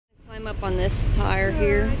Climb up on this tire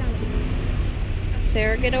here.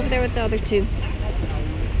 Sarah, get over there with the other two.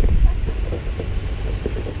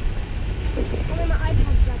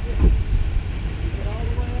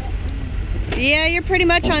 Yeah, you're pretty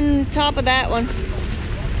much on top of that one.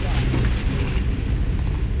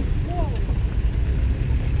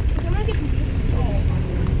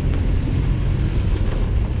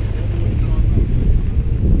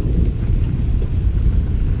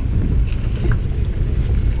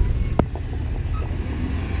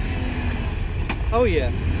 Oh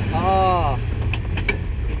yeah. Ah.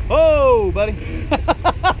 Oh, buddy. In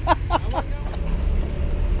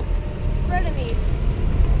front of me.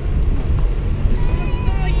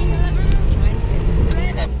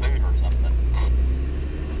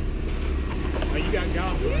 Oh, you got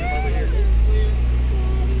gobs over here.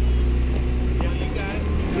 Yeah, you got it.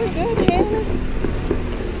 You're good, Hannah.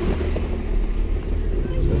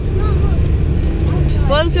 Just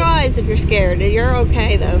close your eyes if you're scared. You're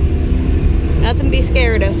okay though. Nothing to be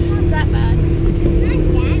scared of. It's not that bad. It's not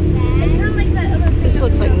that bad. It's not like that other thing. This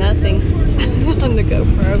looks like nothing on the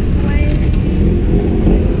GoPro.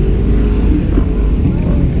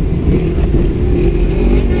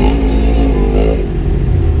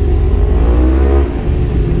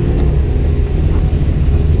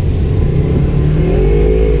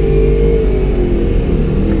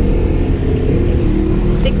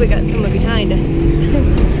 I think we got someone behind us.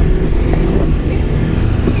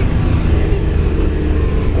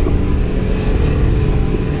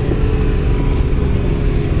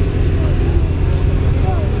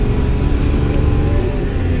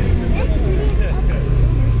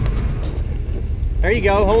 There you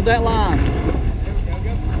go, hold that line.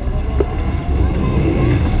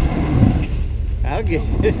 That'll get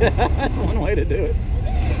that's one way to do it.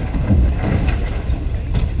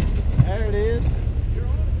 There it is.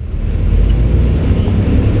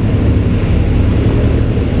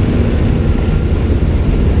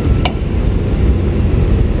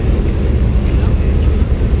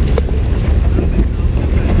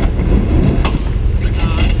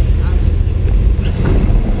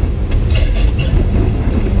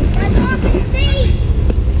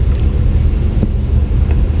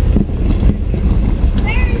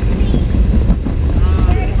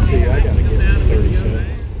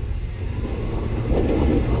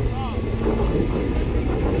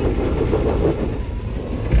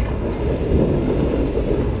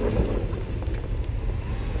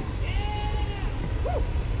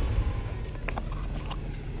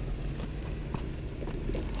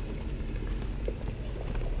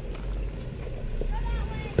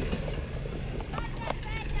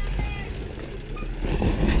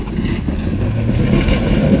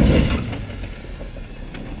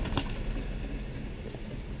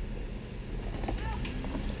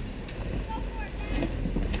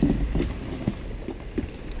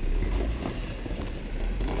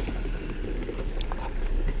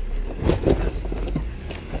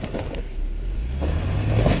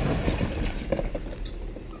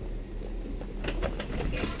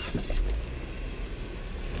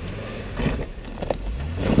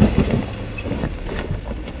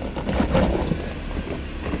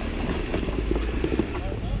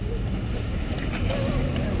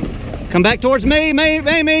 Come back towards me,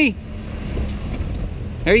 Amy.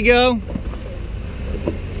 There you go.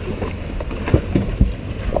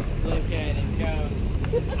 Look at him go.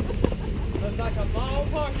 Looks like a mall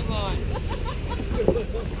parking lot.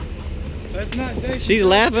 That's not Jason. She's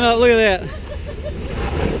laughing up, look at that.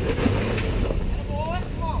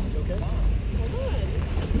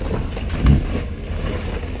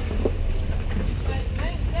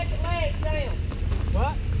 Second leg down.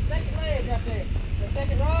 What? Second leg up there. The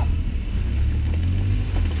second rock.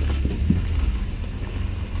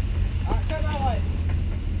 Alright, turn that way.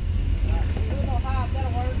 Alright, a little high,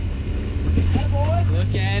 that'll work. That boy.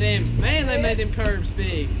 Look at him. Man, they made them curves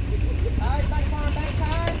big. Alright, back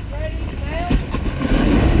tire. Ready, now.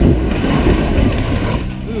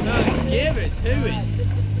 Ooh, honey, give it to him.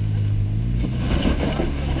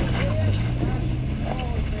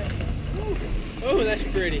 Oh, that's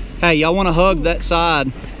pretty. Hey, y'all want to hug that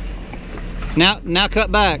side. Now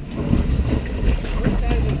cut back.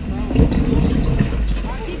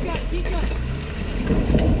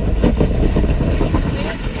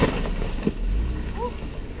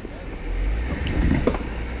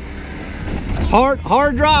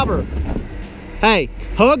 Hard driver. Hey,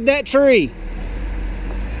 hug that tree.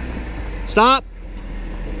 Stop.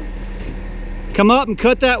 Come up and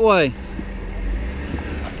cut that way.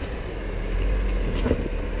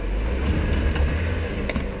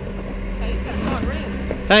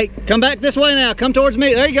 Hey, come back this way now. Come towards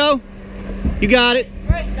me. There you go. You got it.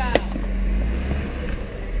 Great job.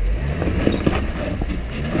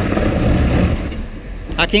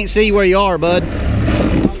 I can't see where you are, bud. Oh,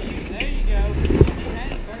 there you go.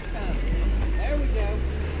 There we go.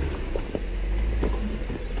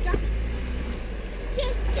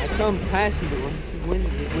 I come passenger one. This is window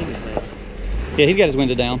down. Yeah, he's got his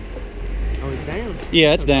window down. Oh, it's down?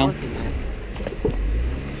 Yeah, it's down.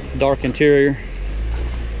 Dark interior.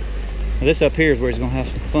 Now this up here is where he's gonna have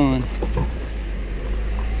some fun.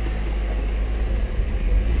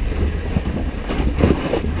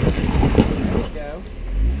 Go.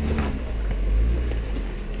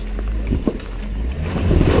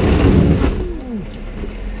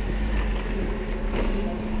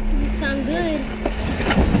 Doesn't sound good.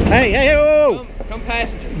 Hey, hey, whoa, whoa. Come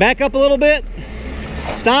passenger. Back up a little bit.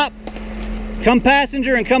 Stop. Come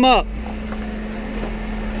passenger and come up.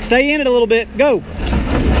 Stay in it a little bit. Go.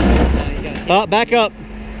 Back up.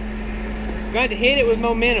 You're going to hit it with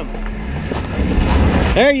momentum.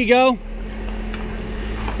 There you go.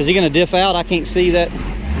 Is he going to diff out? I can't see that. Go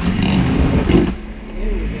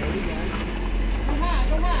high,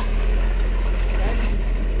 go high.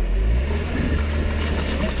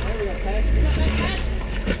 There we go, passenger.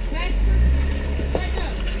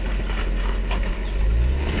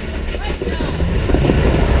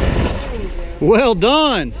 Well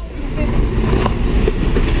done.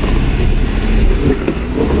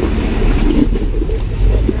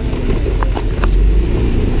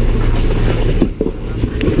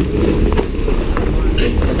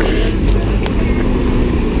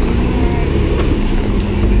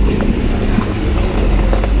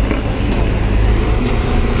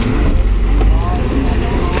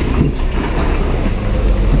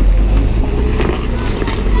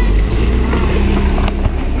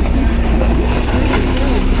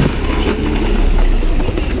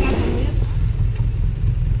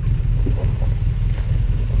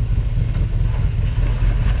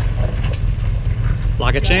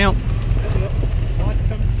 Like a champ.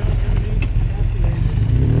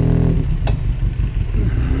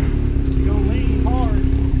 Go lean hard.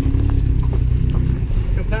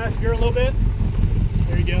 Come past gear a little bit.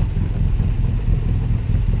 There you go.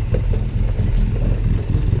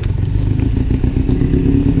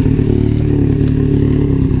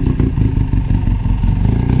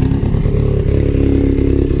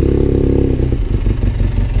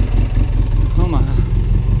 Oh my.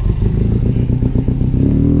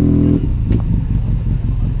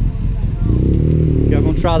 Y'all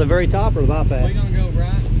gonna try the very top or the bypass? We're going to go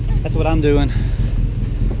right. That's what I'm doing.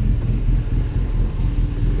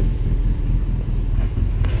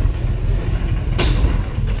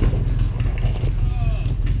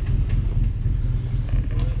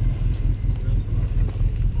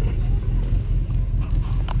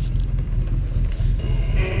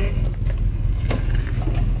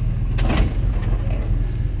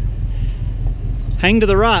 Hang to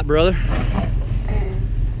the right, brother.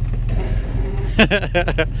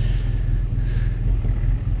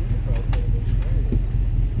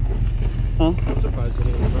 Huh? I'm surprised they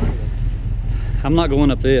didn't burn this. I'm not going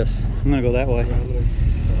up this. I'm gonna go that way.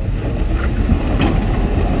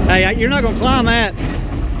 Hey, you're not gonna climb that.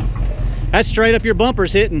 That's straight up your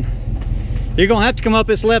bumpers hitting. You're gonna have to come up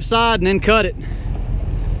this left side and then cut it.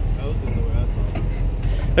 That was in the way I saw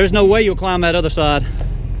it. There's no way you'll climb that other side. No,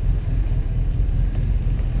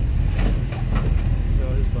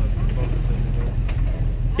 his bumper's hitting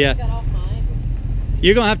it. Yeah.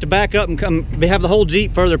 You're gonna have to back up and come have the whole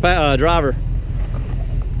Jeep further driver.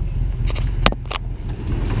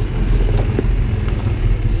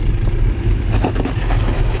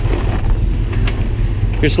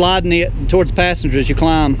 You're sliding it towards passenger as you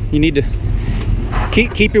climb. You need to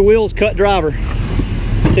keep your wheels cut driver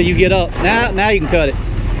until you get up. Now you can cut it.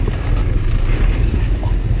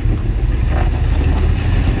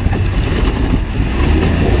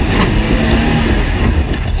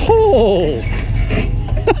 Oh!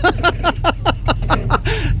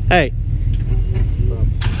 Hey.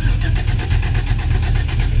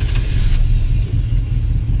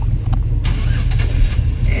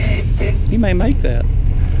 He may make that.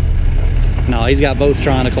 No, he's got both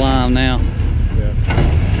trying to climb now.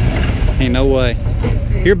 Yeah. Ain't no way.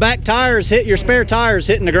 Your back tires your spare tires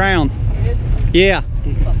hitting the ground. Yeah.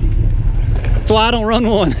 That's why I don't run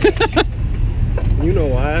one. You know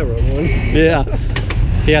why I run one. Yeah.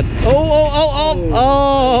 Yeah. Oh.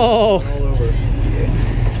 All over.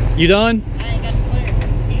 You done?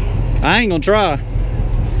 I ain't gonna try.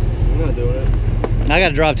 I'm not doing it. I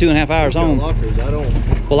gotta drive 2.5 hours I've got home. lockers. I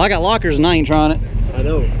don't. Well, I got lockers and I ain't trying it. I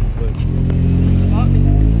know, but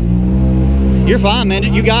You're fine,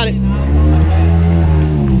 man. You got it.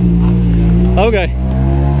 Okay.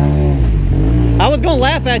 I was gonna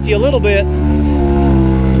laugh at you a little bit.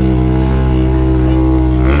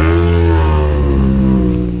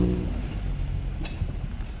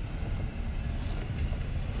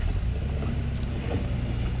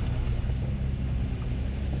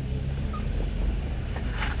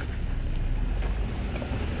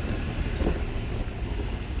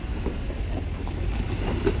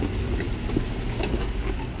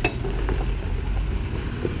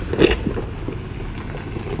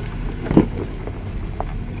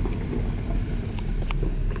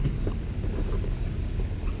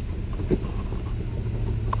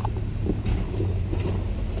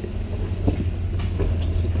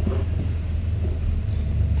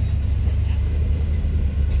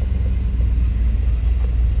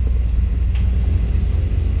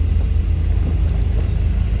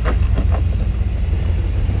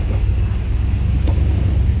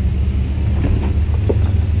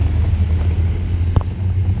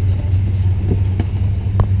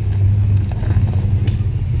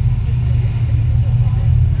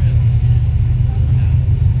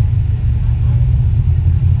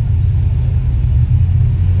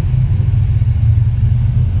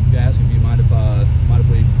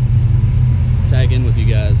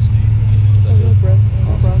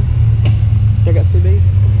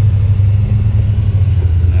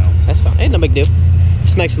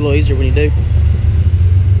 Just makes it a little easier when you do.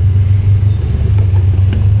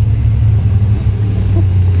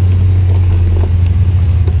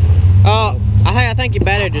 I think your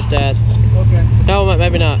battery just died. Okay. No,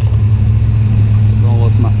 maybe not. Wrong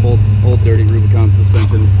with my old dirty Rubicon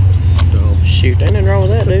suspension. So Shoot, ain't nothing wrong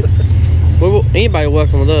with that, dude. Anybody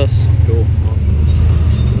welcome with us. cool.